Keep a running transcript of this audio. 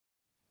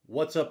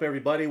What's up,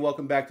 everybody?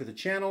 Welcome back to the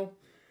channel.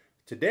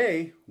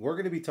 Today we're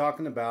going to be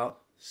talking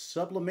about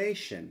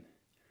sublimation.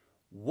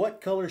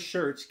 What color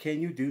shirts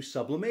can you do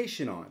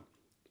sublimation on?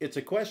 It's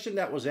a question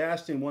that was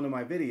asked in one of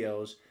my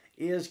videos,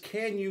 is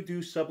can you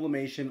do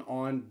sublimation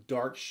on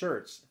dark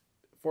shirts?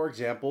 For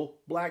example,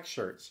 black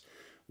shirts.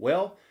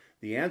 Well,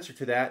 the answer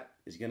to that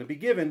is going to be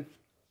given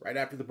right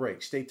after the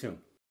break. Stay tuned.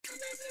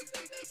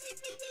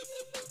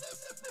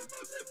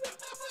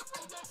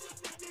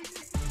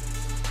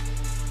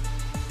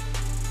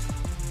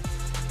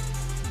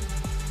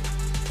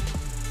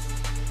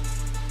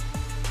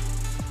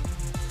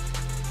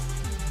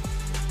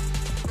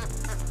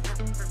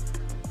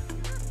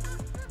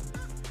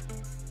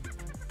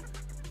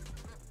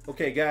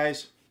 Okay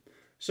guys,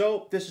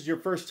 so this is your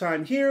first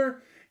time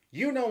here,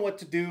 you know what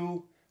to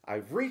do.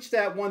 I've reached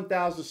that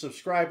 1,000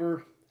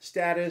 subscriber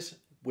status,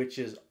 which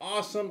is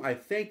awesome. I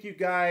thank you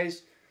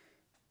guys.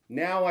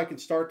 Now I can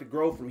start to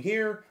grow from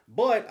here,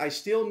 but I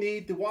still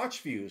need the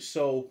watch views.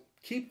 So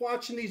keep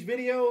watching these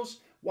videos,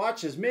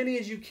 watch as many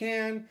as you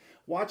can,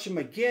 watch them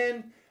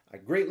again. I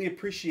greatly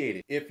appreciate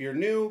it. If you're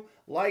new,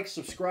 like,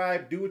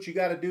 subscribe, do what you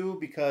got to do,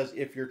 because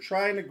if you're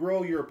trying to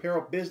grow your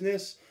apparel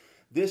business,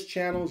 this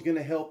channel is going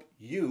to help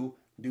you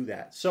do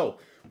that. So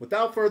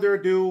without further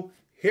ado,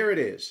 here it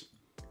is.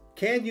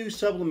 Can you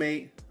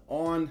sublimate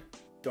on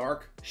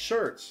dark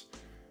shirts?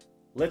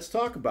 Let's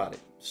talk about it.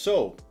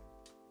 So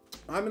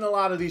I'm in a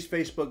lot of these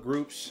Facebook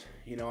groups.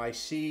 You know, I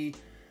see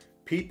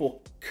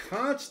people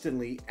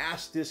constantly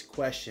ask this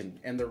question,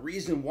 and the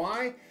reason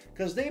why,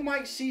 because they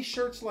might see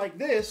shirts like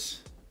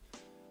this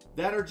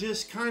that are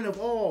just kind of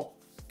all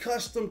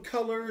custom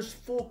colors,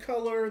 full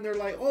color, and they're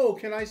like, oh,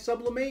 can I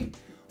sublimate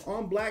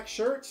on black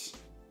shirts?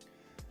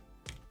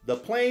 The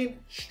plain,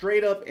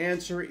 straight up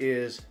answer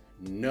is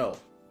no.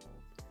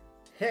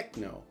 Heck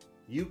no.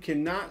 You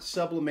cannot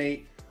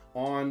sublimate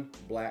on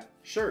black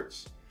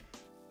shirts.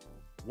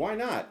 Why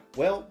not?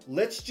 Well,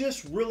 let's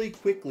just really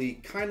quickly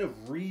kind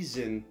of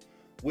reason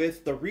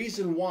with the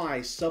reason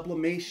why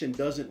sublimation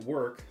doesn't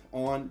work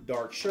on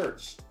dark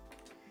shirts.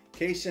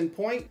 Case in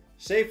point,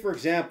 say for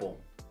example,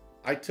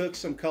 I took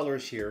some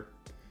colors here,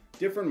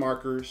 different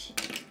markers,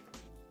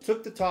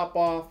 took the top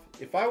off.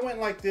 If I went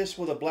like this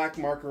with a black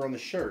marker on the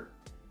shirt,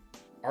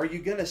 are you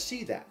gonna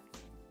see that?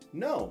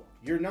 No,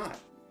 you're not.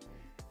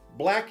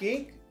 Black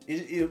ink,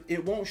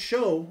 it won't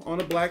show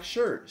on a black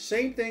shirt.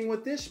 Same thing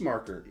with this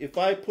marker. If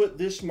I put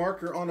this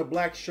marker on a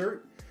black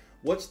shirt,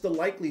 what's the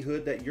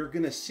likelihood that you're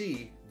gonna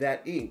see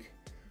that ink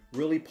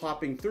really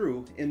popping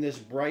through in this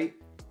bright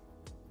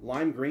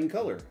lime green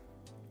color?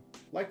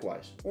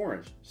 Likewise,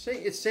 orange.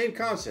 It's same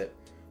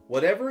concept.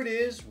 Whatever it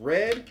is,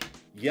 red,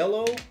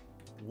 yellow,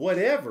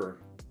 whatever,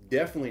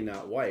 definitely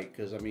not white,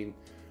 because I mean,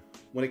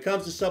 when it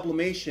comes to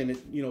sublimation,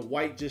 you know,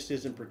 white just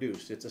isn't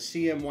produced. It's a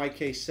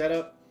CMYK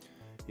setup.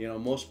 You know,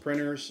 most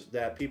printers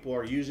that people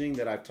are using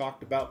that I've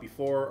talked about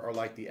before are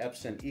like the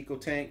Epson Eco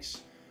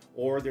Tanks,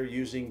 or they're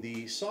using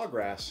the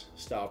Sawgrass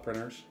style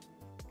printers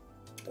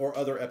or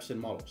other Epson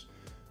models.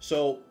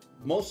 So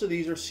most of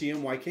these are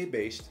CMYK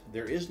based.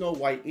 There is no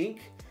white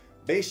ink.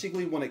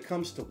 Basically, when it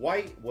comes to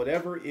white,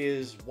 whatever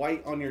is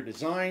white on your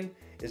design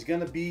is going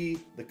to be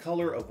the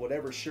color of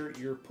whatever shirt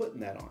you're putting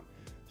that on.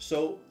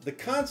 So the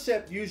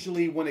concept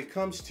usually when it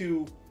comes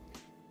to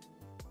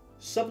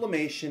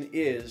sublimation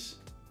is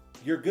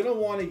you're going to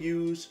want to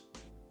use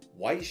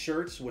white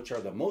shirts, which are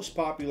the most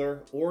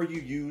popular, or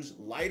you use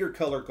lighter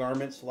color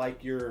garments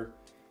like your,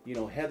 you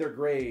know, heather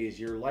grays,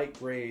 your light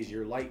grays,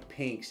 your light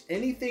pinks,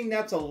 anything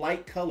that's a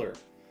light color,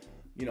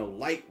 you know,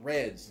 light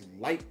reds,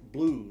 light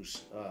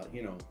blues,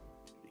 you know,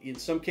 in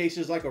some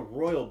cases like a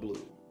royal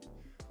blue.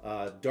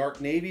 Dark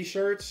navy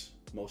shirts,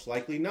 most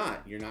likely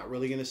not. You're not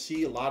really going to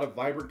see a lot of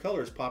vibrant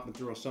colors popping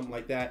through on something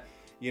like that.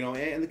 You know,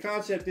 and the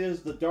concept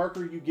is the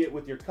darker you get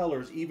with your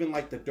colors, even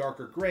like the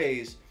darker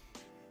grays,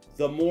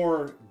 the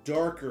more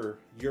darker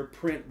your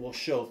print will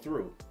show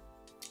through.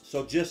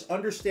 So just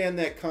understand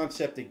that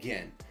concept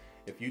again.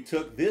 If you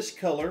took this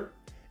color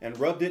and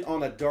rubbed it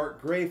on a dark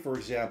gray, for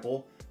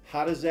example,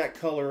 how does that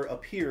color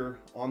appear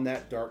on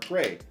that dark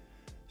gray?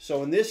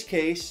 So in this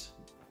case,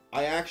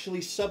 I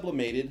actually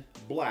sublimated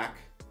black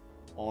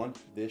on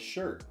this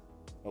shirt.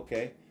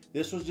 Okay,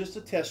 this was just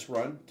a test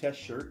run, test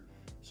shirt.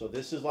 So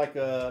this is like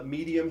a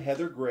medium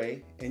heather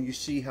gray, and you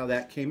see how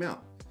that came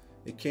out.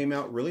 It came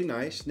out really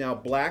nice. Now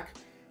black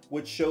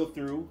would show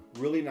through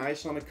really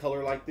nice on a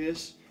color like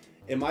this.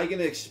 Am I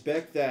gonna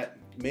expect that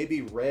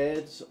maybe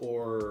reds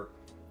or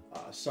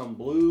some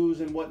blues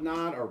and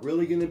whatnot are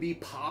really gonna be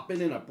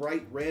popping in a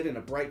bright red and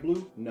a bright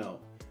blue? No,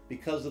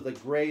 because of the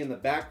gray in the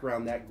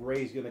background, that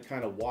gray is gonna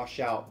kind of wash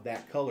out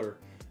that color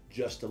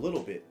just a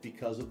little bit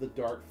because of the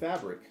dark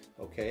fabric,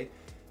 okay?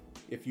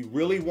 If you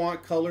really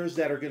want colors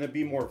that are going to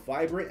be more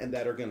vibrant and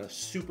that are going to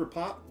super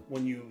pop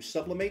when you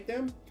sublimate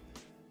them,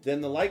 then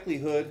the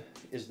likelihood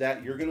is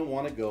that you're going to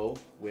want to go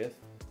with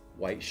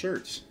white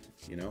shirts.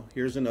 You know,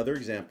 here's another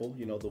example,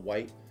 you know, the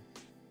white,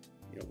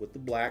 you know, with the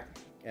black.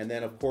 And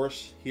then of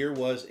course, here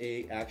was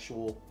a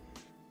actual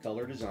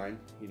color design.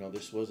 You know,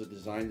 this was a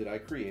design that I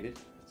created.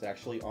 It's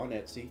actually on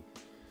Etsy.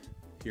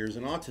 here's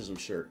an autism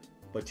shirt.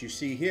 But you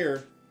see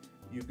here,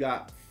 you've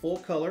got full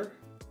color,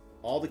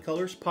 all the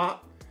colors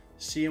pop,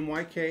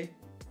 CMYK.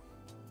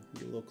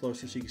 Get a little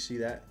closer so you can see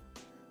that.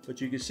 But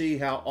you can see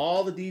how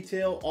all the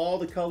detail, all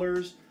the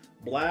colors,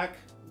 black,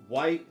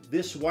 white,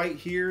 this white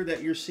here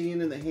that you're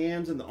seeing in the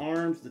hands and the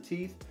arms, the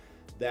teeth,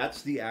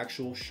 that's the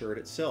actual shirt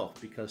itself,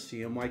 because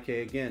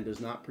CMYK again does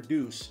not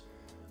produce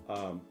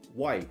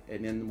white.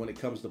 And then when it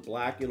comes to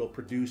black, it'll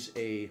produce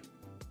a,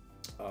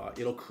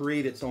 it'll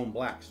create its own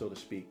black, so to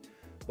speak.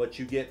 But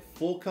you get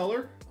full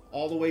color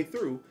all the way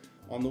through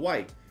on the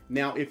white.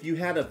 Now, if you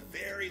had a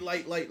very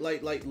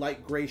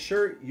light gray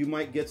shirt, you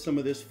might get some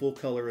of this full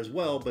color as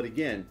well. But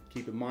again,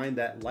 keep in mind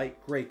that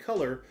light gray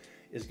color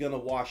is gonna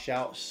wash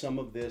out some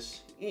of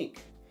this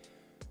ink.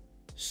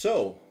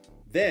 So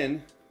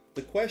then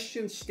the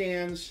question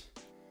stands,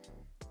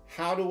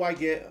 how do I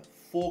get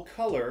full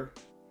color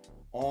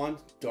on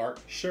dark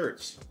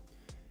shirts?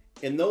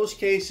 In those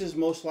cases,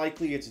 most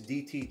likely it's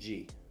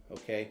DTG,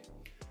 okay?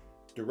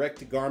 Direct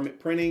to garment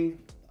printing,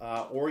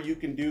 or you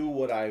can do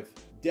what I've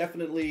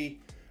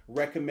definitely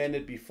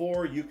recommended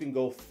before. You can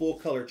go full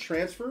color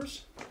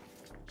transfers.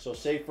 So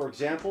say for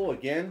example,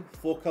 again,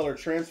 full color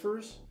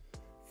transfers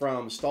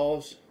from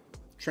Stahl's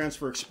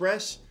Transfer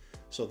Express.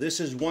 So this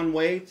is one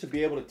way to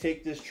be able to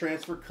take this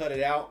transfer, cut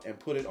it out and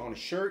put it on a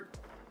shirt.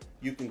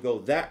 You can go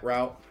that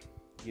route,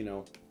 you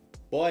know,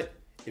 but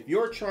if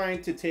you're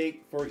trying to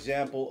take, for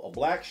example, a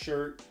black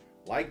shirt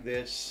like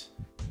this,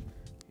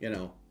 you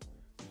know,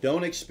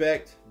 don't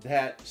expect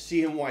that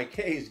CMYK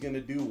is going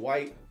to do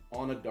white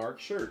on a dark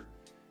shirt.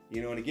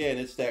 You know, and again,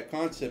 it's that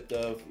concept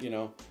of, you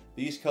know,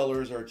 these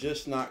colors are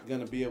just not going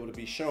to be able to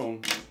be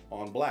shown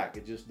on black.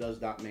 It just does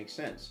not make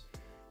sense.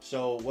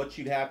 So what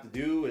you'd have to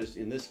do is,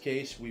 in this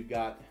case, we've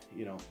got,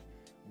 you know,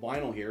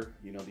 vinyl here,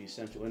 you know, the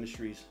Essential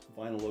Industries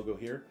vinyl logo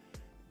here.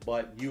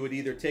 But you would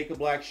either take a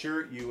black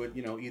shirt, you would,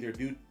 you know, either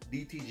do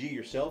DTG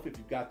yourself if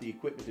you've got the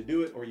equipment to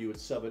do it, or you would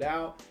sub it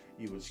out,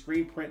 you would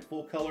screen print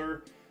full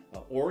color,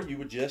 or you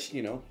would just,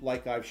 you know,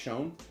 like I've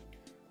shown,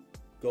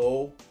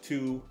 go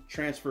to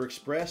Transfer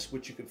Express,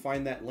 which you can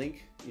find that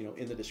link, you know,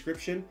 in the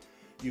description.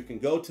 You can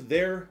go to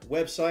their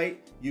website,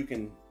 you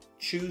can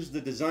choose the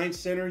design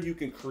center, you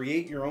can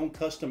create your own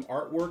custom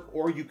artwork,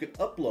 or you can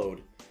upload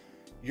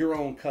your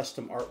own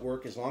custom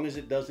artwork as long as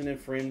it doesn't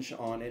infringe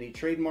on any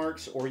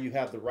trademarks, or you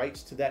have the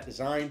rights to that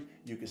design.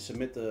 You can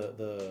submit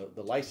the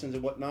license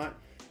and whatnot,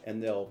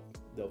 and they'll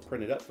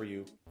print it up for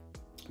you.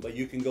 But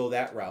you can go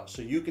that route.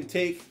 So you can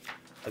take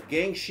a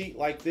gang sheet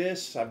like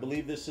this. I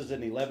believe this is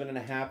an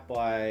 11.5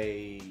 by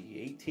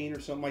 18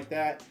 or something like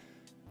that.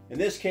 In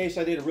this case,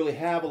 I didn't really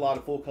have a lot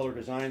of full color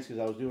designs because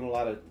I was doing a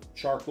lot of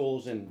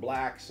charcoals and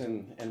blacks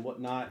and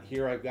whatnot.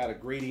 Here I've got a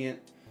gradient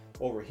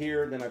over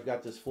here. Then I've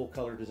got this full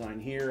color design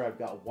here. I've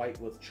got white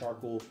with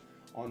charcoal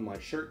on my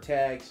shirt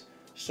tags.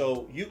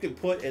 So you can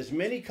put as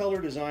many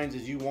color designs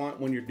as you want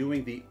when you're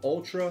doing the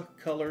ultra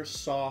color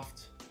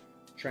soft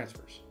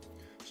transfers.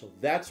 So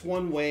that's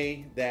one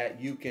way that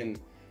you can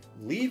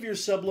leave your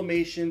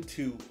sublimation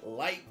to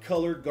light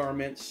colored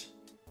garments,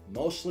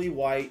 mostly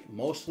white,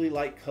 mostly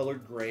light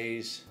colored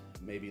grays,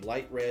 maybe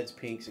light reds,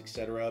 pinks,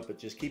 etc. But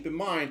just keep in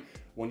mind,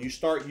 when you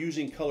start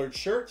using colored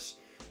shirts,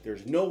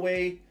 there's no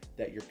way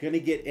that you're going to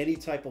get any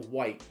type of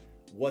white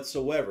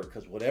whatsoever,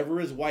 because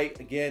whatever is white,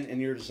 again, in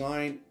your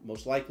design,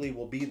 most likely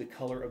will be the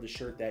color of the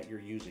shirt that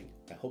you're using.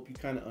 I hope you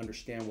kind of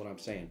understand what I'm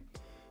saying.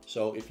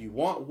 So if you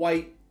want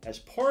white as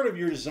part of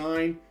your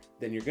design,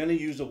 then you're going to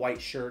use a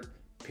white shirt,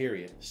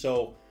 period.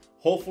 So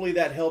hopefully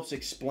that helps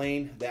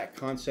explain that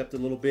concept a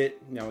little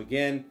bit. Now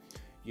again,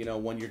 you know,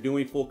 when you're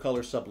doing full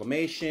color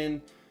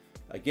sublimation,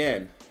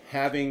 again,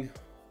 having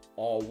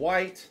all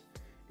white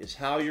is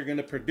how you're going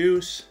to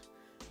produce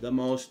the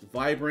most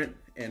vibrant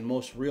and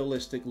most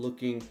realistic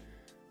looking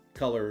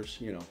colors,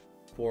 you know,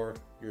 for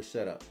your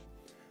setup.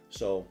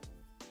 So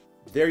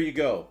there you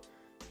go.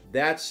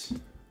 That's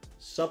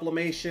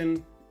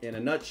sublimation in a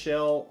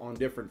nutshell on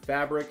different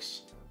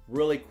fabrics.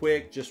 Really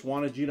quick, just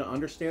wanted you to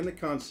understand the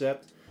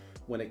concept.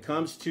 When it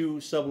comes to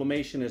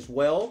sublimation as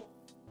well,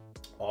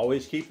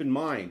 always keep in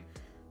mind,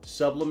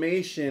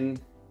 sublimation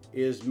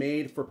is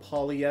made for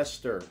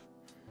polyester.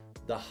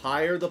 The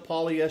higher the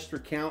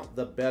polyester count,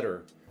 the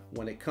better.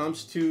 When it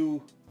comes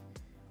to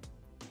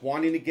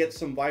wanting to get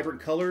some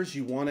vibrant colors,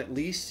 you want at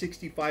least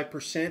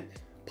 65%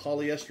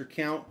 polyester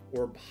count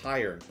or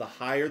higher. The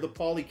higher the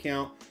poly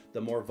count,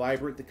 the more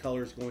vibrant the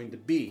color is going to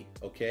be,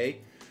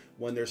 okay?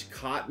 When there's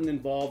cotton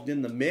involved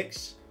in the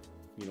mix,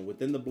 you know,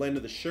 within the blend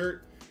of the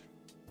shirt,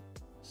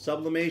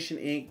 sublimation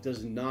ink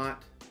does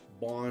not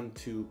bond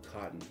to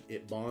cotton.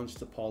 It bonds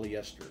to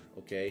polyester,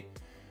 okay?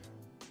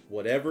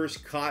 Whatever's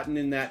cotton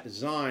in that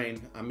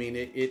design, I mean,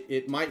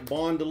 it might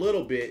bond a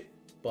little bit,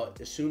 but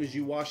as soon as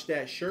you wash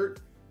that shirt,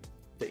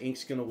 the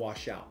ink's gonna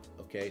wash out,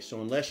 okay?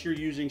 So unless you're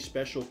using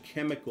special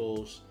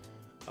chemicals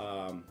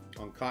on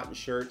cotton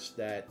shirts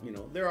that, you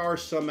know, there are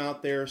some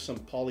out there, some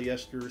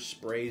polyester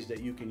sprays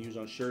that you can use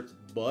on shirts,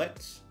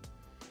 but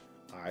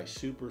I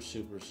super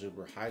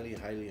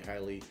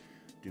highly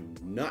do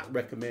not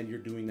recommend you're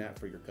doing that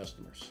for your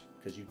customers.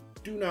 because you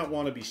do not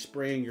want to be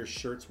spraying your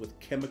shirts with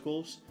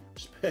chemicals,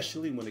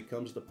 especially when it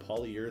comes to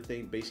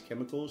polyurethane-based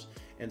chemicals,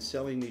 and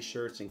selling these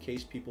shirts in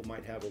case people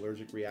might have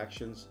allergic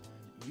reactions.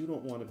 You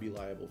don't want to be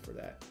liable for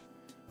that.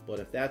 But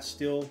if that's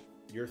still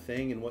your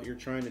thing and what you're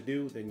trying to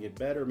do, then you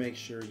better make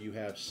sure you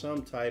have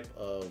some type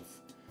of,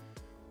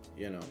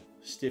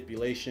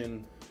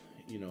 stipulation,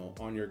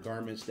 on your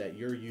garments that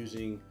you're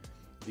using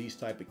these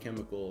type of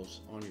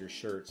chemicals on your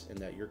shirts, and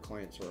that your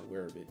clients are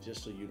aware of it,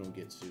 just so you don't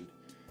get sued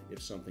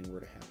if something were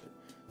to happen.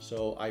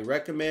 So I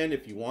recommend,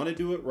 if you want to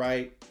do it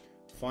right,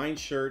 find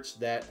shirts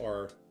that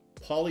are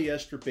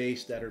polyester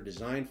based, that are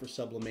designed for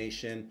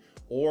sublimation,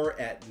 or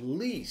at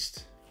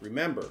least,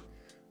 remember,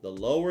 the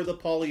lower the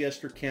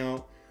polyester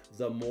count,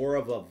 the more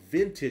of a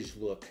vintage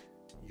look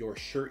your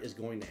shirt is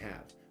going to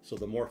have. So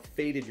the more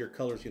faded your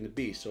color is going to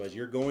be. So as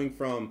you're going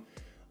from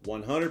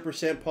 100%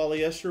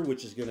 polyester,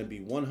 which is going to be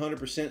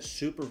 100%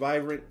 super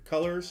vibrant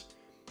colors,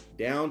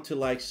 down to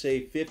like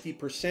say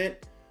 50%,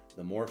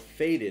 the more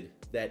faded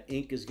that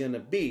ink is going to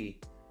be,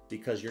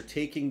 because you're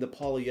taking the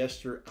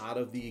polyester out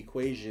of the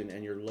equation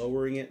and you're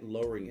lowering it and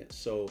lowering it.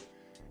 So,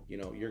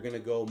 you're going to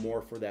go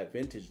more for that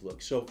vintage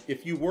look. So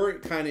if you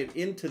weren't kind of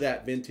into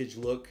that vintage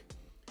look,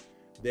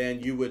 then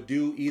you would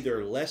do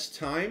either less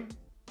time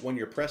when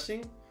you're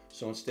pressing.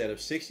 So instead of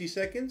 60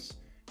 seconds,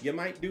 you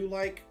might do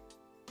like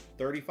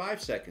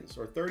 35 seconds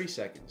or 30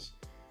 seconds.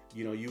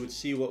 You would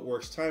see what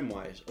works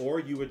time-wise. Or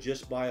you would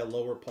just buy a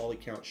lower poly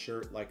count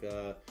shirt, like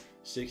a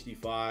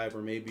 65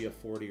 or maybe a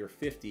 40 or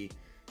 50,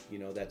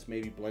 that's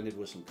maybe blended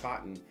with some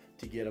cotton,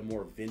 to get a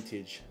more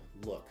vintage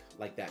look,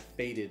 like that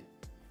faded,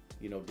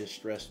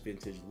 distressed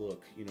vintage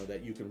look,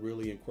 that you can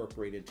really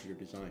incorporate into your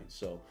design.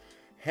 So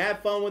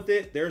have fun with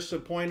it. There's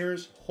some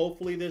pointers.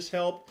 Hopefully this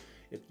helped.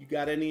 If you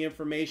got any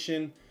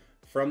information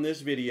from this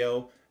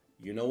video,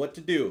 you know what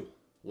to do.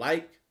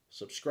 Like,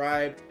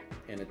 subscribe,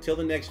 and until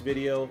the next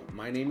video,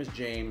 my name is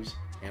James,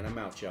 and I'm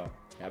out, y'all.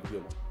 Have a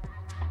good one.